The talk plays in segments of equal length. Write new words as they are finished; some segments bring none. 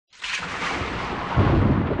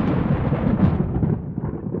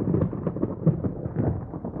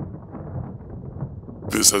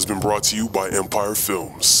This has been brought to you by Empire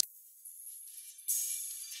Films.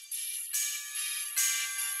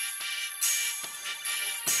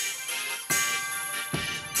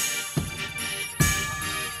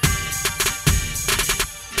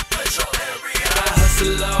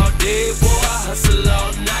 Hustle all day, boy, I hustle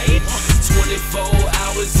all night. 24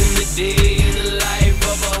 hours in the day, in the life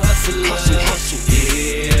of a hustler.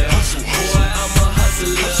 Yeah, boy, I'm a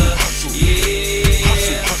hustler.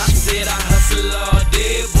 Yeah, I said I hustle all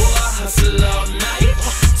day, boy, I hustle all night.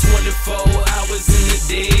 24 hours in the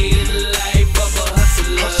day, in the life of a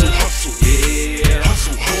hustler. Yeah,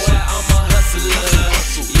 boy, I'm a hustler.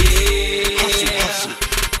 Yeah.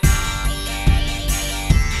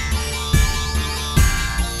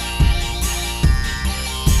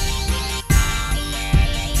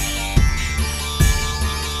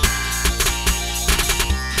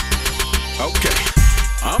 Okay,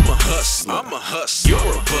 I'm a hustler,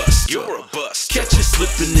 you're a bust, Catch you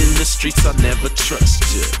slipping in the streets, I never trust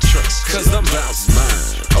you, Cause I'm bout's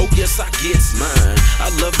mine, oh yes I gets mine. I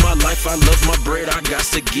love my life, I love my bread, I got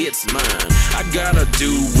to get's mine. I gotta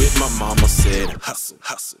do what my mama said, hustle,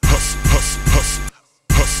 hustle, hustle, hustle, hustle.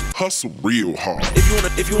 Hustle real hard.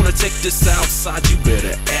 If you wanna take this outside, you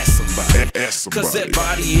better ask somebody. Cause that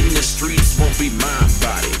body in the streets won't be my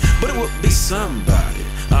body, but it will be somebody.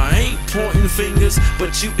 I ain't pointing fingers,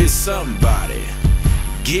 but you is somebody.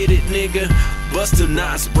 Get it, nigga? Bustin'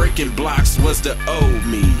 knots, breaking blocks was the old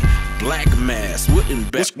me. Black mask,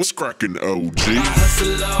 wouldn't bet. What's cracking, OG? I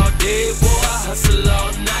hustle all day, boy, I hustle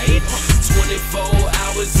all night. 24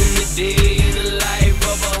 hours in the day, in the life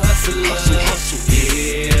of a hustler.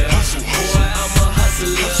 Yeah, boy, I'm a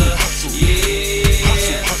hustler.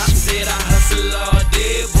 Yeah, I said I hustle all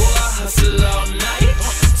day, boy, I hustle all night.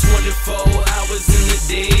 24 hours in the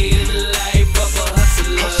day, in the life of a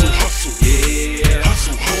hustler. Yeah,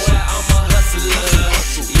 boy, I'm a hustler.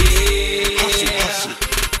 Yeah.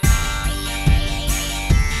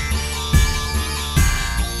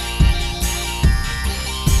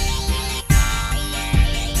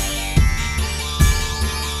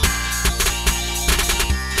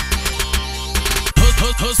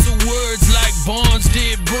 Hustle words like Bonds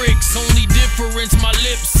did bricks. Only difference, my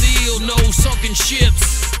lips sealed, no sunken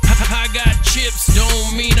ships. I got chips,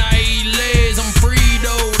 don't mean I eat legs. I'm free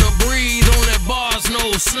though to breathe on that bars,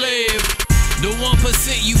 no slave. The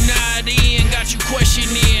 1% you not in, got you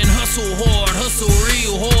questioning. Hustle hard, hustle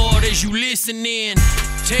real hard as you listening.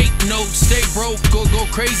 Take notes, stay broke, go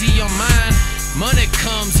crazy on mine. Money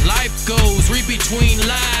comes, life goes, read between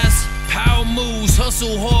lies. Power moves,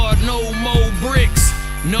 hustle hard, no more bricks.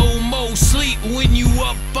 No more sleep when you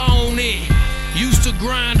up on it. Used to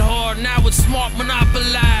grind hard, now it's smart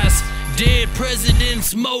monopolize. Dead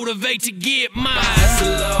presidents motivate to get mine. I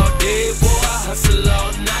hustle all day, boy, I hustle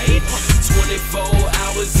all night. 24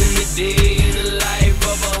 hours in the day, in the life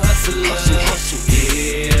of a hustler.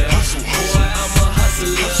 Yeah, boy, I'm a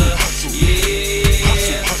hustler.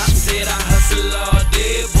 Yeah, I said I hustle all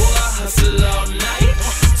day, boy, I hustle all night.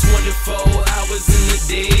 24 hours in the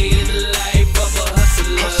day, in the life of a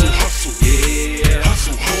hustler. Yeah,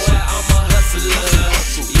 boy, I'm a hustler.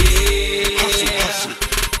 Yeah.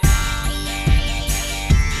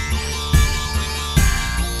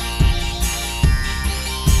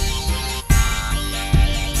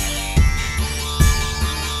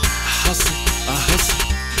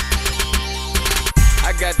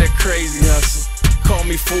 I got that crazy hustle. Call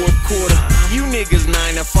me fourth quarter. You niggas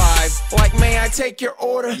 9 to 5. Like, may I take your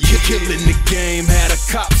order? You killing the game, had the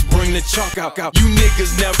cops bring the chalk out. You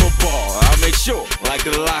niggas never ball. I'll make sure, like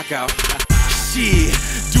the lockout. Shit,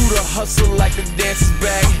 do the hustle like the dancer's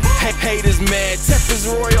bag. Haters mad, Tepper's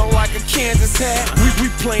royal like a Kansas hat. We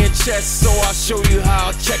playing chess, so I'll show you how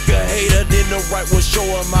I check a hater. Then the right one show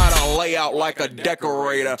him how to lay out like a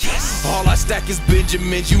decorator. All I stack is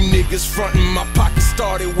Benjamins, you niggas frontin'. My pocket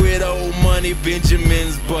started with old money,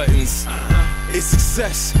 Benjamin's buttons. It's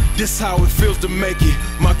success, this how it feels to make it.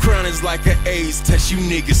 My crown is like an AIDS test, you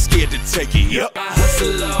niggas scared to take it. Yup. I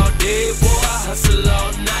hustle all day, boy, I hustle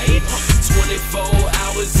all night.